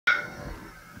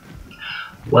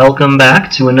Welcome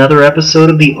back to another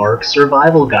episode of the Ark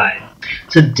Survival Guide.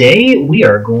 Today we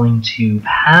are going to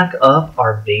pack up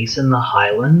our base in the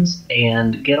Highlands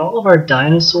and get all of our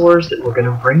dinosaurs that we're going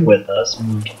to bring with us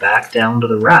moved back down to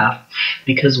the raft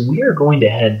because we are going to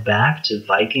head back to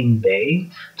Viking Bay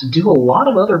to do a lot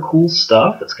of other cool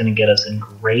stuff that's going to get us in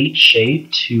great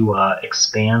shape to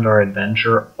expand our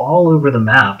adventure all over the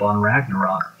map on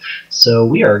Ragnarok. So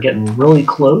we are getting really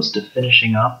close to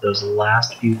finishing up those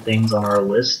last few things on our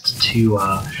list to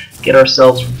get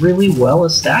ourselves really well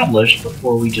established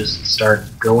before we just start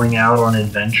going out on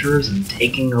adventures and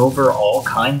taking over all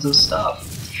kinds of stuff.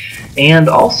 And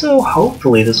also,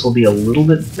 hopefully this will be a little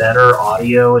bit better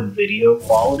audio and video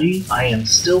quality. I am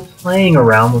still playing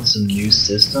around with some new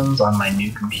systems on my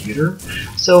new computer,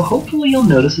 so hopefully you'll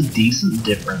notice a decent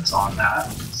difference on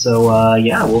that. So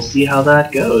yeah, we'll see how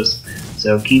that goes.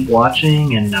 So keep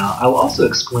watching, and I'll also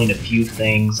explain a few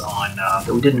things on that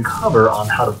we didn't cover on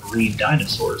how to breed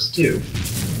dinosaurs too.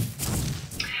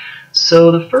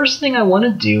 So the first thing I want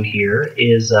to do here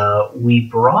is we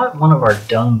brought one of our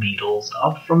dung beetles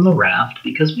up from the raft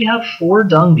because we have 4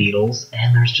 dung beetles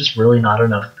and there's just really not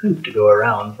enough poop to go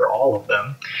around for all of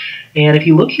them. And if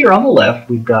you look here on the left,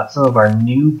 we've got some of our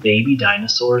new baby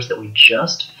dinosaurs that we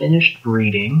just finished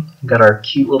breeding. We've got our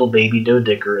cute little baby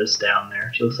Doedicurus down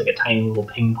there. She looks like a tiny little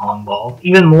ping pong ball,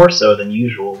 even more so than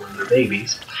usual when they're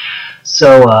babies.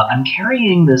 So I'm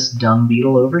carrying this dung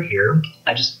beetle over here.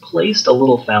 I just placed a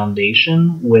little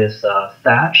foundation with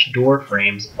thatch door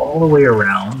frames all the way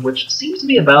around, which seems to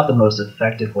be about the most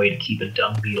effective way to keep a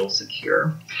dung beetle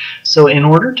secure. So in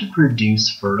order to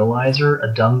produce fertilizer,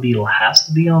 a dung beetle has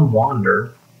to be on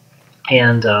wander,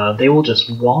 and they will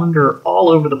just wander all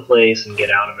over the place and get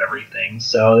out of everything,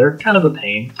 so they're kind of a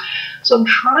pain. So I'm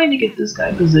trying to get this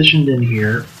guy positioned in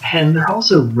here, and they're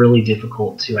also really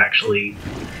difficult to actually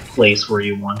place where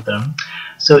you want them.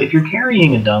 So if you're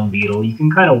carrying a dung beetle, you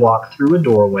can kind of walk through a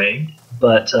doorway,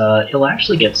 but he'll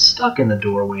actually get stuck in the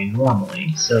doorway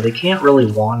normally, so they can't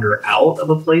really wander out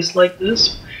of a place like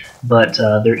this, but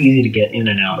they're easy to get in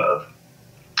and out of.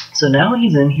 So now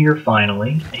he's in here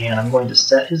finally, and I'm going to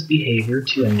set his behavior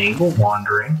to enable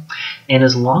wandering, and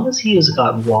as long as he has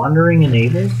got wandering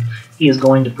enabled, he is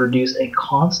going to produce a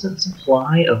constant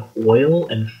supply of oil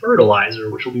and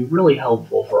fertilizer, which will be really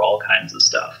helpful for all kinds of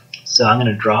stuff. So I'm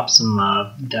going to drop some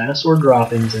dinosaur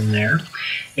droppings in there.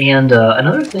 And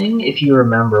another thing, if you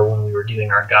remember when we were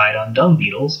doing our guide on dung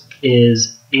beetles,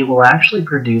 is it will actually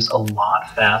produce a lot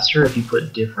faster if you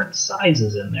put different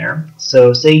sizes in there.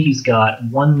 So say he's got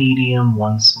 1 medium,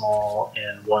 1 small,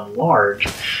 and 1 large.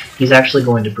 He's actually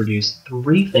going to produce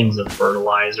 3 things of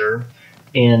fertilizer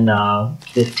in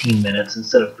 15 minutes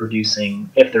instead of producing,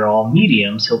 if they're all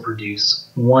mediums, he'll produce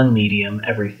 1 medium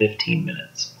every 15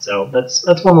 minutes. So that's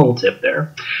one little tip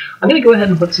there. I'm going to go ahead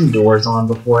and put some doors on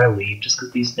before I leave, just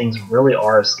because these things really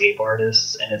are escape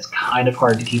artists and it's kind of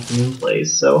hard to keep them in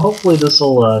place. So hopefully this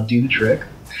will do the trick.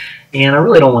 And I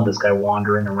really don't want this guy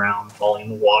wandering around, falling in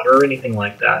the water or anything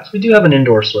like that. So we do have an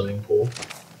indoor swimming pool.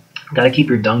 Got to keep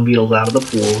your dung beetles out of the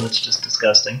pool, that's just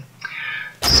disgusting.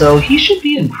 So he should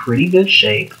be in pretty good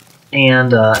shape, and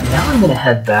now I'm going to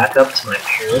head back up to my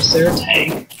Parasaur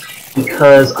tank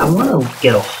because I want to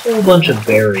get a whole bunch of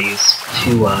berries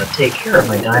to take care of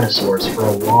my dinosaurs for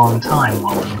a long time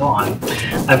while I'm gone.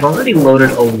 I've already loaded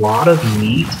a lot of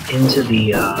meat into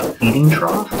the feeding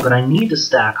trough, but I need to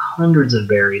stack hundreds of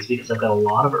berries because I've got a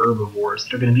lot of herbivores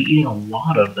that are going to be eating a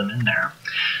lot of them in there.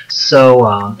 So,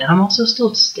 and I'm also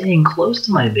still staying close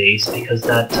to my base because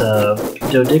that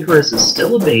Doedicurus is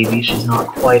still a baby. She's not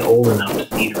quite old enough to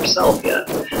feed herself yet.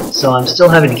 So I'm still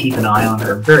having to keep an eye on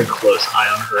her, very close eye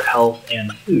on her health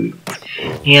and food.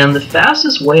 And the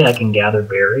fastest way I can gather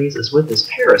berries is with this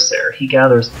Parasaur. He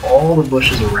gathers all the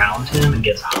bushes around him and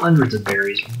gets hundreds of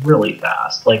berries really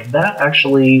fast. Like, that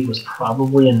actually was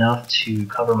probably enough to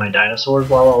cover my dinosaurs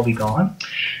while I'll be gone.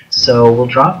 So we'll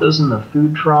drop those in the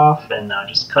food trough and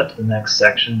just cut to the next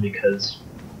section because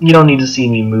you don't need to see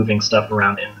me moving stuff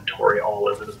around inventory all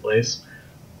over the place.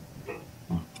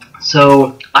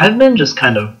 So I've been just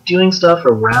kind of doing stuff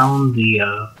around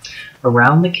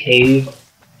the cave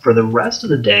for the rest of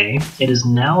the day. It is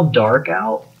now dark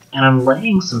out, and I'm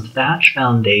laying some thatch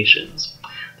foundations.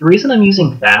 The reason I'm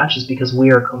using thatch is because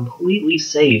we are completely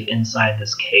safe inside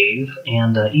this cave,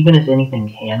 and even if anything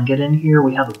can get in here,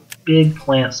 we have a big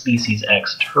plant species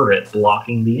X turret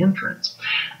blocking the entrance.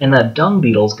 And that dung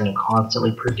beetle is going to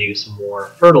constantly produce more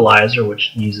fertilizer,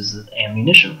 which uses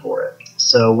ammunition for it.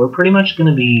 So we're pretty much going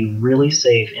to be really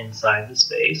safe inside the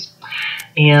space.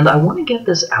 And I want to get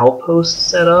this outpost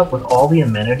set up with all the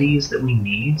amenities that we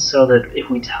need so that if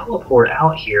we teleport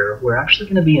out here, we're actually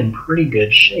going to be in pretty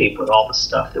good shape with all the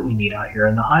stuff that we need out here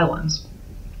in the Highlands.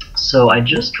 So I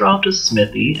just dropped a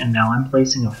smithy, and now I'm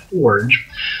placing a forge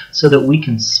so that we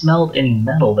can smelt any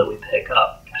metal that we pick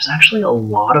up. There's actually a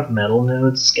lot of metal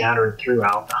nodes scattered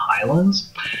throughout the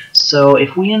Highlands, so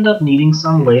if we end up needing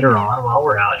some later on while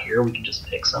we're out here, we can just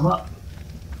pick some up.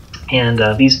 And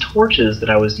these torches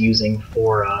that I was using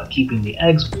for keeping the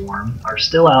eggs warm are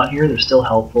still out here. They're still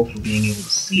helpful for being able to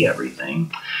see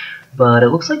everything. But it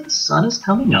looks like the sun is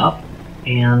coming up,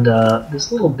 and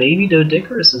this little baby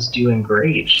Doedicurus is doing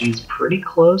great. She's pretty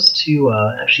close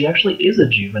to, she actually is a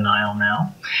juvenile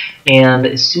now. And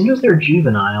as soon as they're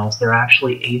juveniles, they're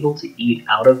actually able to eat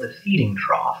out of the feeding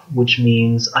trough, which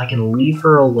means I can leave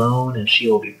her alone and she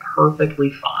will be perfectly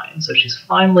fine. So she's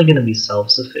finally going to be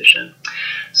self-sufficient.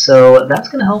 So that's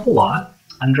going to help a lot.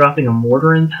 I'm dropping a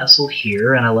mortar and pestle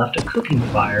here, and I left a cooking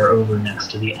fire over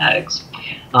next to the eggs.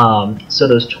 So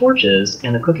those torches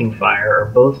and the cooking fire are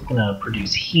both going to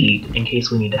produce heat in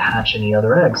case we need to hatch any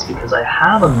other eggs, because I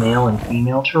have a male and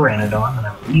female pteranodon that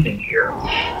I'm leaving here,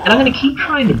 and I'm going to keep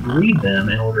trying to breed them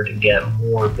in order to get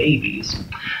more babies.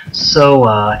 So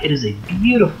it is a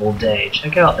beautiful day.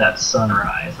 Check out that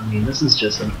sunrise. I mean, this is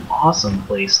just an awesome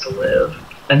place to live.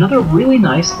 Another really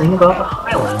nice thing about the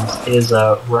Highlands is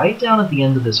right down at the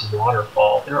end of this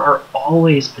waterfall, there are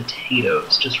always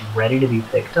potatoes just ready to be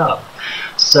picked up.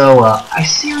 So I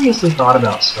seriously thought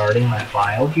about starting my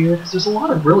file here because there's a lot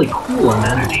of really cool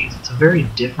amenities. It's a very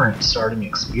different starting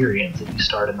experience if you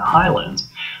start in the Highlands.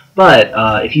 But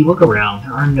if you look around,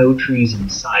 there are no trees in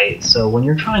sight, so when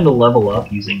you're trying to level up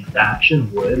using thatch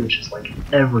and wood, which is like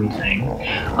everything,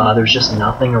 there's just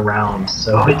nothing around,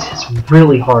 so it's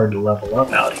really hard to level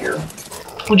up out here.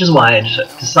 Which is why I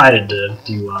just decided to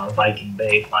do Viking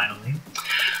Bay finally.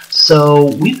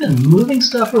 So we've been moving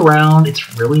stuff around.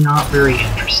 It's really not very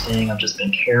interesting. I've just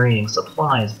been carrying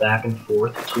supplies back and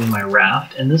forth between my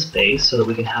raft and this base so that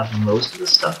we can have most of the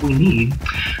stuff we need.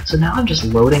 So now I'm just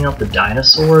loading up the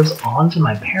dinosaurs onto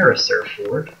my Parasaur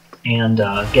fort and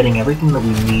getting everything that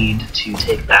we need to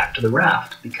take back to the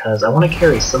raft, because I want to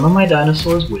carry some of my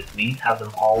dinosaurs with me, have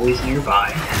them always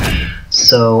nearby.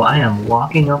 So I am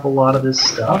locking up a lot of this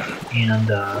stuff and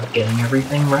getting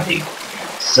everything ready.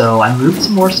 So I moved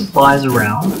some more supplies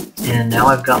around, and now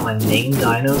I've got my main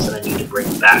dinos that I need to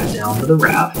bring back down to the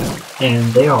raft,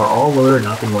 and they are all loaded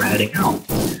up and we're heading out.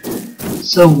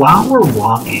 So while we're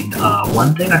walking,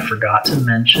 one thing I forgot to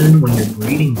mention when you're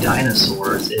breeding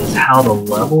dinosaurs is how the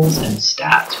levels and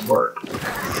stats work.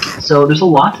 So there's a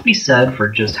lot to be said for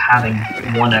just having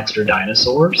one extra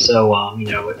dinosaur. So, you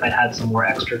know, if I had some more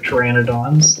extra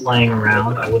pteranodons laying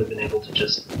around, I would have been able to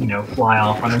just, you know, fly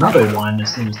off on another one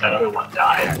as soon as that other one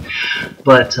died.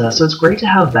 But, so it's great to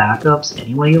have backups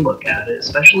any way you look at it,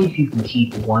 especially if you can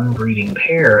keep one breeding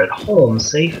pair at home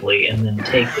safely and then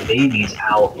take the babies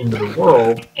out into the world.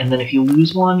 And then if you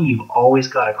lose one, you've always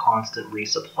got a constant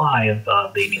resupply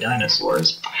of baby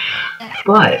dinosaurs.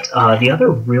 But the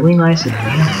other really nice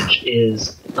advantage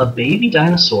is a baby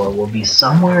dinosaur will be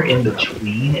somewhere in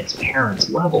between its parents'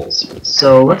 levels.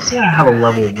 So let's say I have a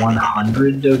level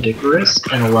 100 Doedicurus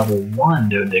and a level 1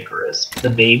 Doedicurus. The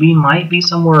baby might be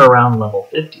somewhere around level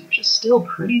 50, which is still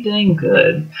pretty dang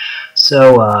good.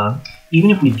 So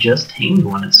even if we just tamed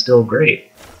one, it's still great.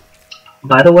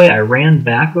 By the way, I ran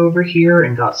back over here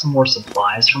and got some more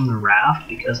supplies from the raft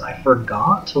because I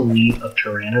forgot to leave a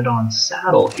pteranodon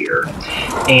saddle here.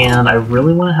 And I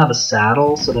really want to have a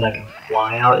saddle so that I can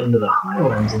fly out into the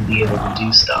Highlands and be able to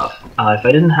do stuff. If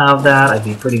I didn't have that, I'd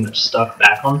be pretty much stuck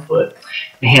back on foot.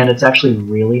 And it's actually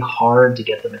really hard to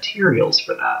get the materials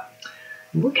for that.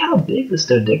 Look how big this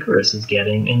Doedicurus is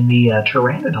getting, and the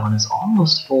Pteranodon is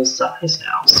almost full size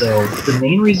now. So the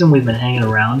main reason we've been hanging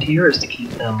around here is to keep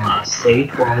them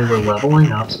safe while we were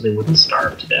leveling up so they wouldn't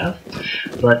starve to death.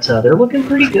 But they're looking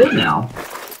pretty good now.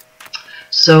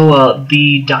 So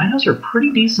the dinos are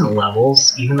pretty decent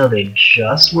levels, even though they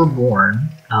just were born,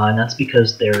 and that's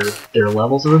because their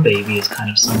levels of a baby is kind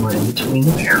of somewhere in between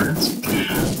the parents.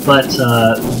 But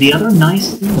the other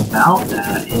nice thing about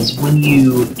that is when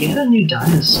you get a new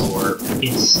dinosaur,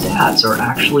 its stats are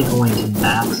actually going to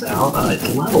max out,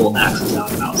 its level maxes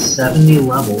out about 70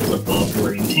 levels above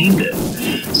where you tamed it.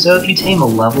 So if you tame a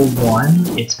level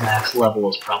 1, its max level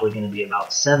is probably going to be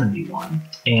about 71.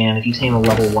 And if you tame a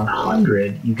level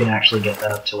 100, you can actually get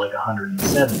that up to like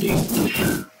 170.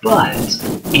 But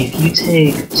if you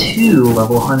take 2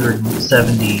 level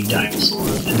 170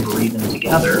 dinosaurs and breed breed them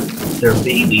together, their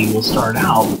baby will start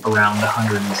out around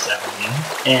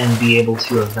 170 and be able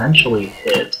to eventually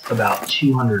hit about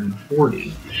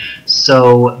 240.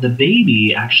 So the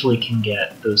baby actually can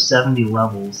get those 70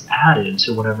 levels added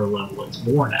to whatever level it's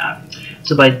born at.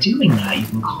 So by doing that, you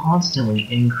can constantly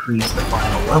increase the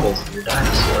final levels of your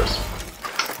dinosaurs.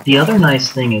 The other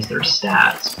nice thing is their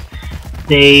stats.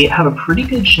 They have a pretty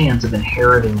good chance of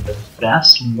inheriting the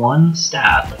best one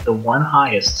stat, like the one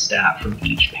highest stat from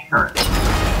each parent.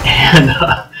 And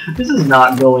this is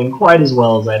not going quite as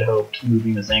well as I'd hoped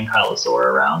moving this ankylosaur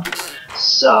around.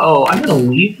 So I'm going to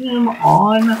leave him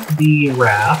on the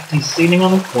raft. He's sitting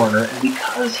on the corner, and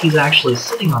because he's actually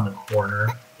sitting on the corner,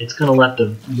 it's going to let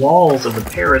the walls of the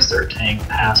Parasaur tank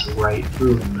pass right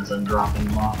through him as I'm dropping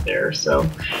him off there. So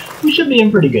we should be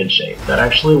in pretty good shape. That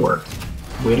actually worked.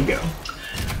 Way to go.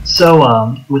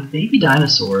 So with baby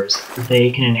dinosaurs,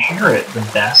 they can inherit the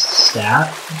best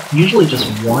stat, usually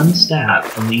just one stat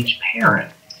from each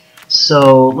parent.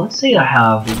 So let's say I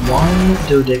have one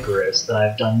Doedicurus that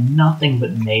I've done nothing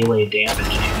but melee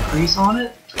damage increase on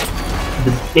it.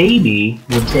 The baby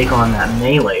would take on that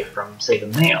melee from, say,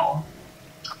 the male.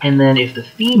 And then if the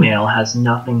female has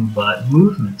nothing but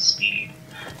movement speed,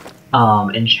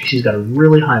 and she's got a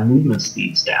really high movement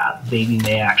speed stat, baby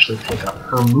may actually pick up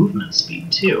her movement speed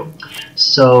too.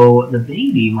 So the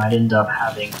baby might end up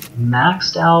having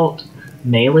maxed out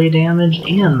melee damage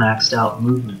and maxed out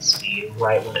movement speed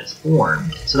right when it's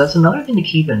born. So that's another thing to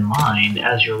keep in mind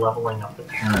as you're leveling up the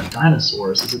parent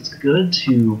dinosaurs, is it's good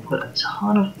to put a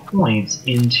ton of points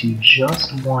into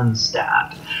just one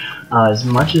stat. As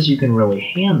much as you can really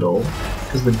handle,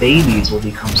 because the babies will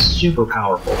become super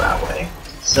powerful that way.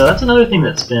 So that's another thing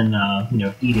that's been,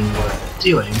 feeding what I've been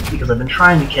doing, because I've been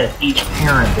trying to get each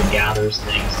parent that gathers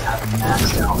things to have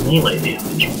maxed out melee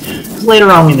damage. Because later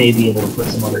on we may be able to put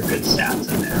some other good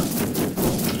stats in there.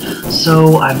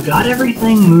 So I've got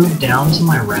everything moved down to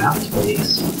my raft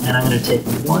base, and I'm going to take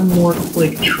one more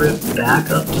quick trip back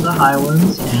up to the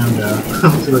Highlands, and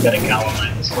so we've got a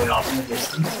Galamine this way off in the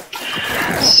distance.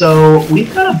 So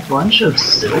we've got a bunch of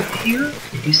silk here.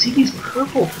 If you see these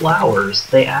purple flowers,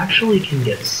 they actually can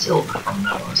get silk from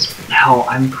those. Now,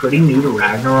 I'm pretty new to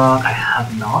Ragnarok. I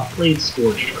have not played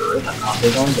Scorched Earth. I'm not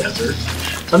big on deserts.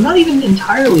 So I'm not even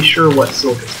entirely sure what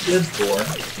silk is good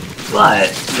for. But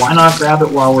why not grab it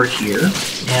while we're here?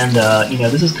 And,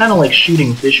 this is kind of like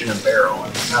shooting fish in a barrel.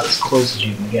 And it's not as close as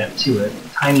you can get to it.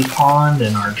 Tiny pond,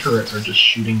 and our turrets are just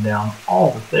shooting down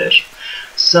all the fish.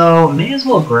 So may as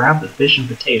well grab the fish and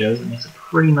potatoes. It makes a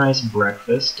pretty nice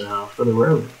breakfast for the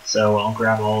road. So I'll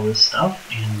grab all this stuff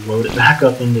and load it back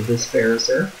up into this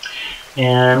Parasaur.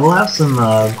 And we'll have some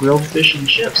grilled fish and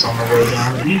chips on the way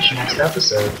down the beach next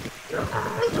episode.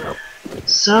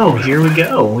 So here we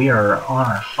go. We are on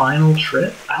our final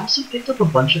trip. I also picked up a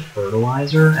bunch of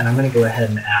fertilizer, and I'm going to go ahead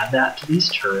and add that to these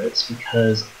turrets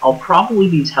because I'll probably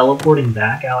be teleporting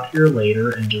back out here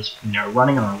later and just,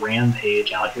 running on a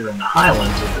rampage out here in the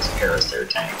Highlands with this Parasaur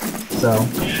tank. So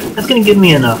that's going to give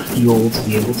me enough fuel to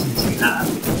be able to do that.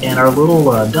 And our little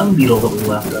dung beetle that we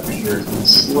left up here is going to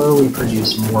slowly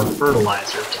produce more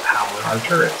fertilizer to power our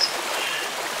turrets.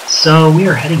 So we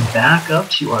are heading back up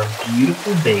to our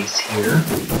beautiful base here,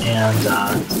 and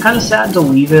it's kind of sad to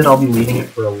leave it. I'll be leaving it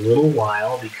for a little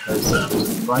while because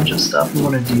there's a bunch of stuff we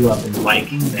want to do up in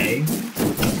Viking Bay.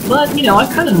 But,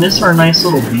 I kind of miss our nice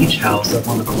little beach house up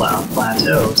on the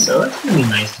plateau, so it's going to be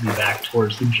nice to be back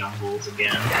towards the jungles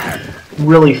again.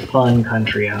 Really fun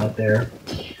country out there.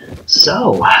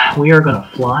 So, we are going to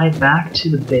fly back to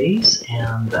the base,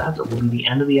 and that will be the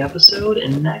end of the episode.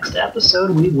 In next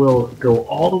episode, we will go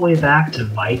all the way back to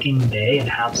Viking Bay and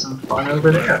have some fun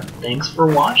over there. Thanks for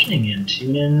watching, and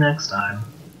tune in next time.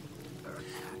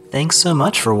 Thanks so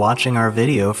much for watching our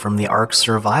video from the Ark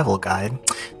Survival Guide.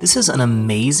 This is an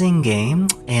amazing game,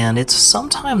 and it's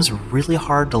sometimes really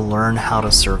hard to learn how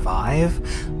to survive,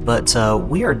 but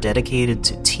we are dedicated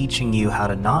to teaching you how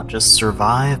to not just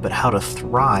survive, but how to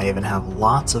thrive and have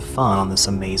lots of fun on this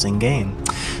amazing game.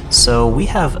 So we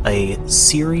have a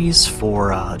series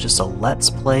for just a Let's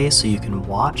Play, so you can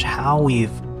watch how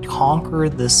we've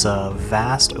conquered this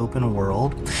vast open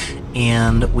world.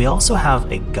 And we also have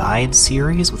a guide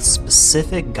series with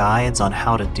specific guides on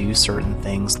how to do certain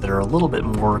things that are a little bit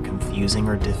more confusing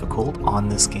or difficult on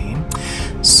this game.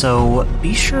 So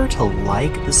be sure to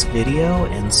like this video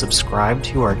and subscribe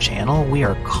to our channel. We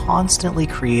are constantly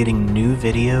creating new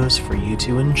videos for you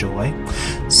to enjoy.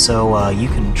 So you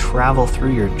can travel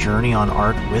through your journey on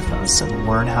Ark with us and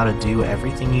learn how to do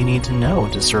everything you need to know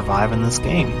to survive in this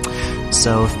game.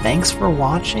 So thanks for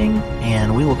watching,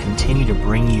 and we will continue to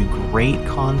bring you great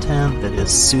content that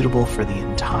is suitable for the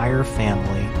entire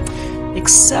family.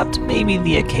 except maybe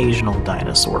the occasional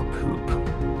dinosaur poop.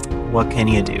 What can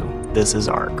you do? This is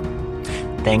Ark.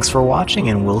 Thanks for watching,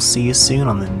 and we'll see you soon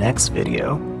on the next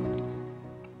video.